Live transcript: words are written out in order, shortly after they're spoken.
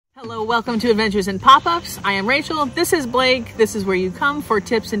Hello, welcome to Adventures in Pop-Ups. I am Rachel. This is Blake. This is where you come for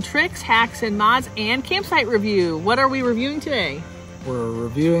tips and tricks, hacks and mods, and campsite review. What are we reviewing today? We're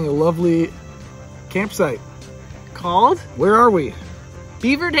reviewing a lovely campsite. Called? Where are we?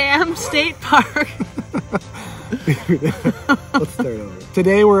 Beaver Dam State Park. Let's start over.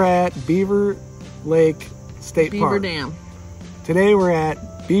 Today we're at Beaver Lake State Park. Beaver Dam. Today we're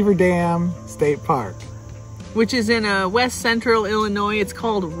at Beaver Dam State Park, which is in west central Illinois. It's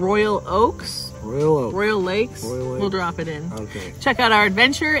called Royal Oaks. Royal Lakes. We'll drop it in. Okay. Check out our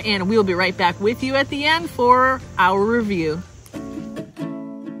adventure, and we'll be right back with you at the end for our review.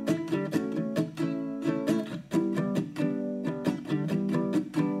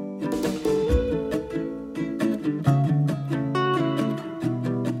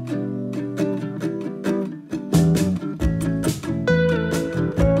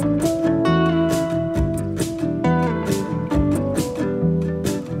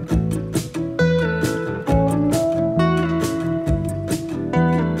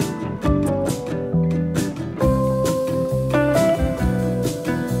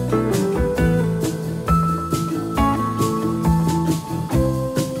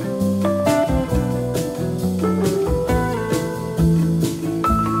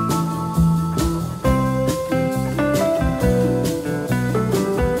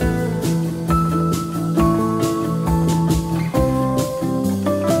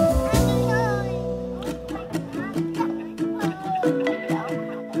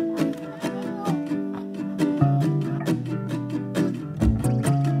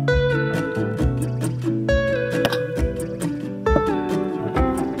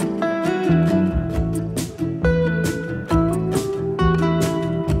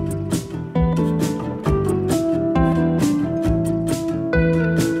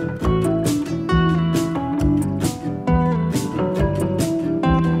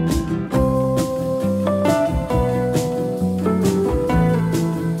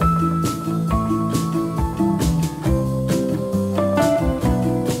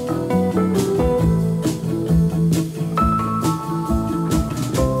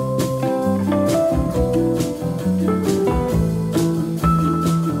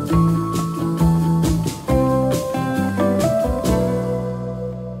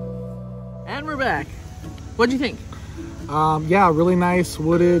 What'd you think? Yeah, really nice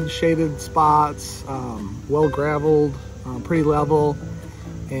wooded, shaded spots, well graveled, pretty level,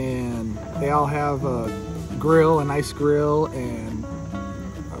 and they all have a nice grill, and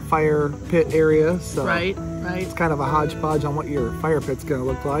a fire pit area. So right. It's kind of a hodgepodge on what your fire pit's gonna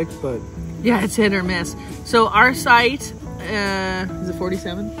look like, but yeah, it's hit or miss. So our site is it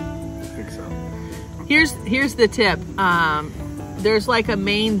 47? I think so. Here's the tip. There's like a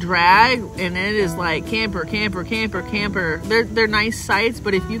main drag, and it is like camper. They're nice sites,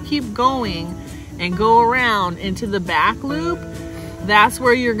 but if you keep going and go around into the back loop, that's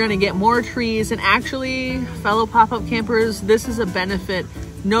where you're gonna get more trees. And actually, fellow pop-up campers, this is a benefit.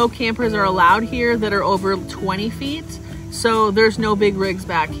 No campers are allowed here that are over 20 feet. So there's no big rigs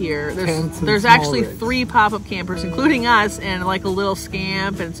back here. There's actually rigs. 3 pop-up campers, including us, and like a little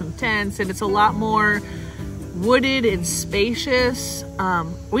scamp and some tents, and it's a lot more wooded and spacious.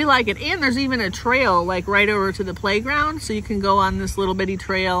 We like it, and there's even a trail like right over to the playground, so you can go on this little bitty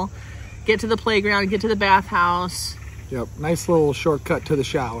trail, get to the playground, get to the bathhouse. Yep, nice little shortcut to the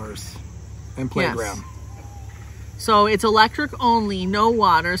showers and playground. Yes. So it's electric only, no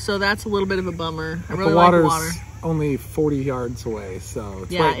water, so that's a little bit of a bummer. I really like water. Only 40 yards away, so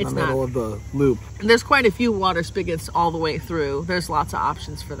it's yeah, right in the middle of the loop. And there's quite a few water spigots all the way through. There's lots of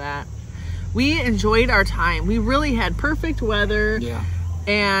options for that. We enjoyed our time. We really had perfect weather. Yeah.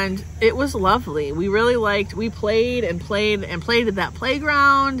 And it was lovely. We really liked, we played at that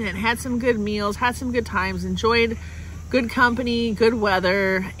playground and had some good meals, had some good times, enjoyed good company, good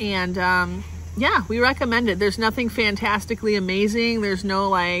weather. And yeah, we recommend it. There's nothing fantastically amazing. There's no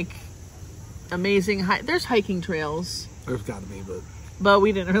like amazing, there's hiking trails. There's gotta be, but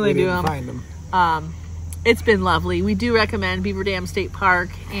we didn't really do them. Find them. It's been lovely. We do recommend Beaver Dam State Park,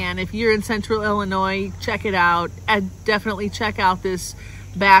 and if you're in central Illinois, check it out. Definitely check out this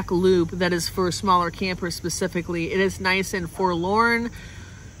back loop that is for smaller campers specifically. It is nice and forlorn.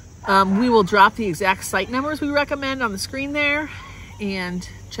 We will drop the exact site numbers we recommend on the screen there, and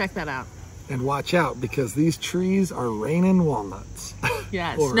check that out. And watch out, because these trees are raining walnuts.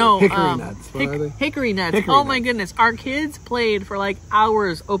 Yes. Or no, hickory nuts. What are they? Hickory nuts. Hickory oh my nuts. goodness. Our kids played for like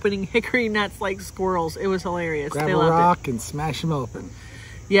hours opening hickory nuts like squirrels. It was hilarious. Grab they a loved rock it. and smash them open.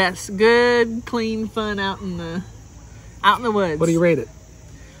 Yes. Good, clean fun out in the woods. What do you rate it?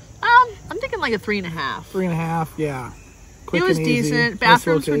 I'm thinking like a 3.5. 3.5, yeah. Quick it was and easy. decent. Nice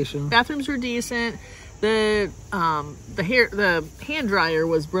location. Bathrooms were decent. The hand dryer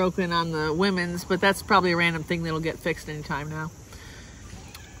was broken on the women's, but that's probably a random thing that'll get fixed anytime now.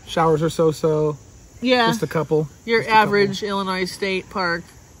 Showers are so-so. Yeah. Just a couple. Your average Illinois State Park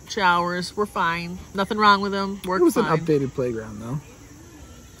showers were fine. Nothing wrong with them. Worked It was fine. an updated playground though.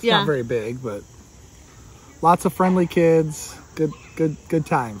 It's Yeah. not very big, but lots of friendly kids. Good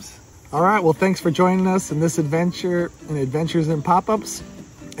times. All right, well, thanks for joining us in this adventure in Adventures in Pop-Ups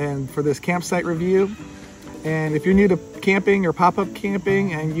and for this campsite review. And if you're new to camping or pop-up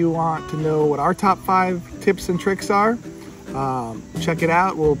camping and you want to know what our top 5 tips and tricks are, check it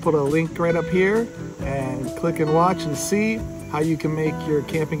out. We'll put a link right up here and click and watch and see how you can make your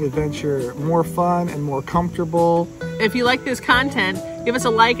camping adventure more fun and more comfortable. If you like this content, give us a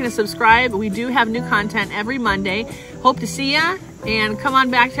like and a subscribe. We do have new content every Monday. Hope to see ya, and come on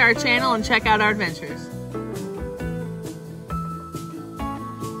back to our channel and check out our adventures.